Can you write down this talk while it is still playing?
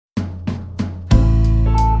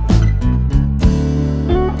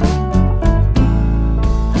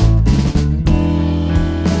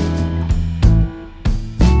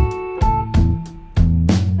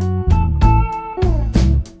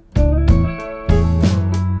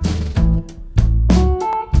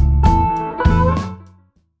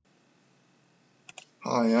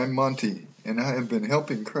Hi, I'm Monty, and I have been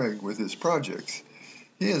helping Craig with his projects.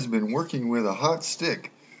 He has been working with a hot stick.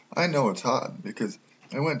 I know it's hot because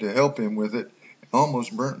I went to help him with it and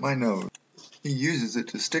almost burnt my nose. He uses it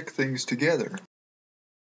to stick things together.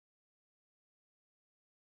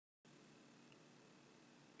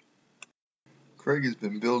 Craig has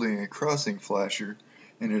been building a crossing flasher,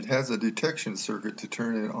 and it has a detection circuit to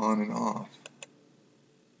turn it on and off.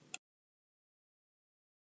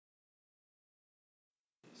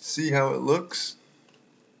 See how it looks?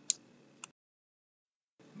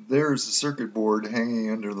 There's the circuit board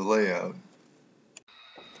hanging under the layout.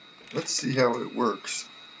 Let's see how it works.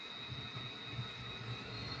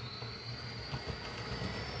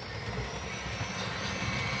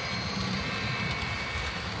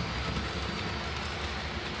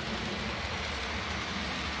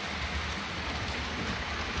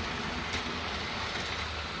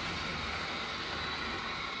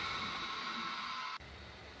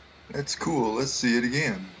 That's cool. Let's see it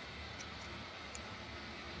again.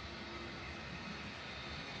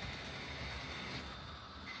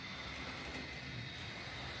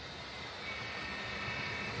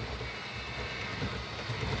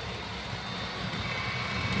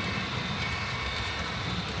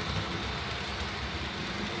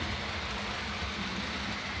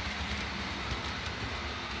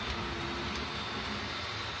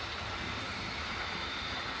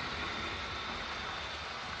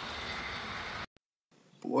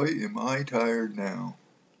 Boy, am I tired now.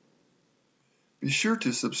 Be sure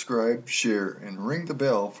to subscribe, share, and ring the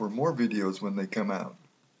bell for more videos when they come out.